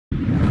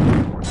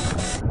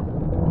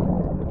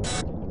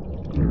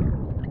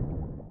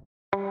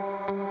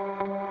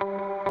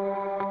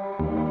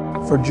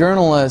For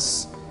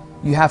journalists,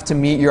 you have to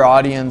meet your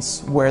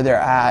audience where they're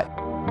at.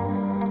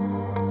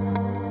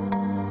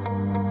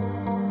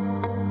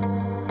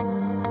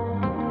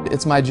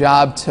 It's my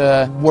job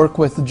to work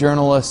with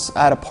journalists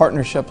at a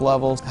partnership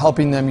level,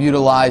 helping them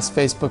utilize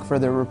Facebook for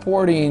their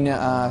reporting,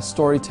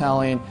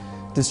 storytelling,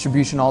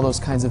 distribution, all those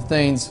kinds of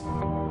things.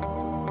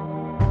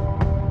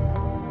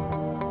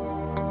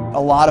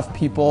 A lot of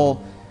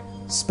people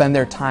spend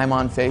their time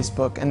on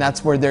Facebook, and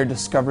that's where they're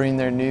discovering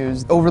their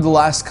news. Over the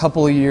last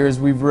couple of years,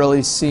 we've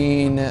really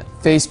seen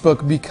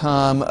Facebook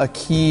become a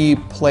key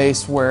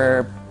place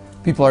where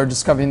people are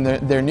discovering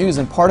their news,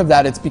 and part of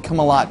that, it's become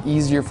a lot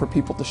easier for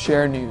people to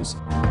share news.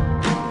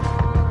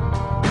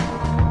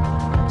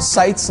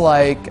 Sites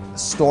like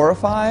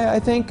Storify, I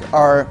think,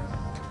 are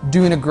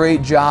doing a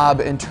great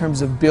job in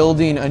terms of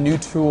building a new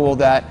tool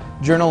that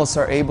journalists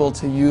are able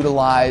to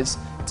utilize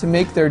to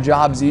make their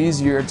jobs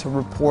easier to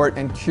report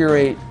and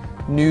curate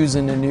news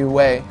in a new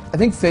way. I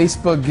think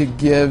Facebook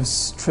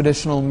gives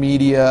traditional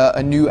media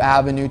a new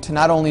avenue to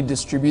not only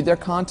distribute their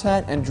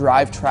content and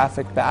drive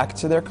traffic back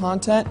to their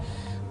content,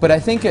 but I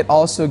think it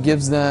also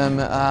gives them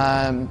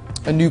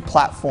a new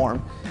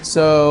platform.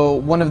 So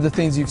one of the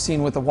things you've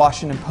seen with the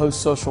Washington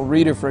Post social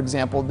reader, for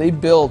example, they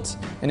built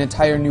an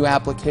entire new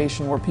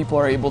application where people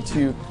are able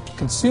to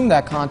consume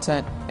that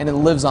content, and it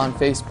lives on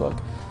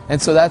Facebook.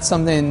 And so that's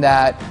something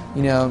that,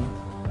 you know,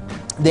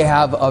 they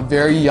have a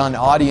very young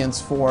audience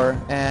for,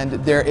 and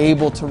they're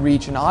able to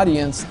reach an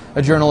audience.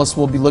 A journalist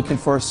will be looking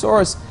for a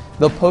source,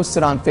 they'll post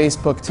it on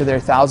Facebook to their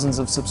thousands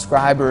of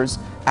subscribers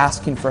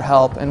asking for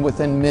help, and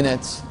within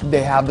minutes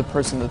they have the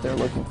person that they're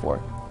looking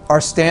for.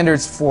 Our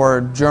standards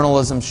for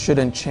journalism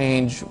shouldn't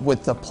change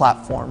with the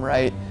platform,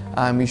 right?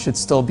 You should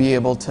still be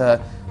able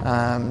to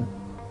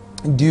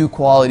do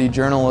quality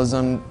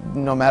journalism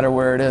no matter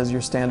where it is.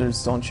 Your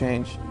standards don't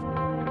change.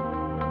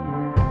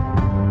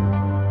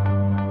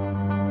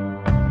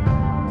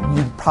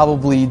 You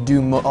probably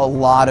do a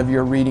lot of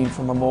your reading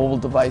from a mobile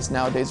device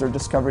nowadays, or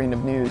discovering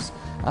of news,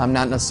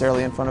 not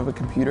necessarily in front of a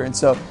computer. And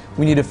so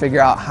we need to figure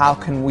out how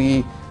can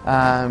we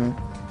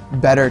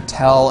better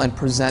tell and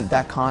present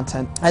that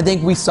content. I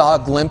think we saw a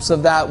glimpse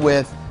of that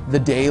with the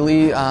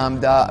Daily,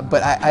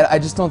 but I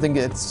just don't think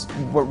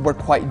we're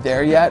quite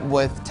there yet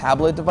with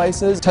tablet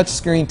devices.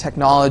 Touchscreen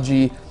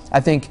technology, I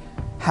think,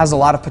 has a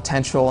lot of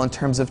potential in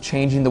terms of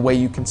changing the way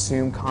you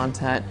consume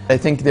content. I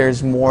think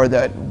there's more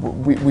that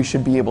we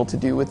should be able to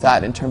do with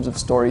that in terms of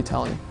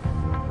storytelling.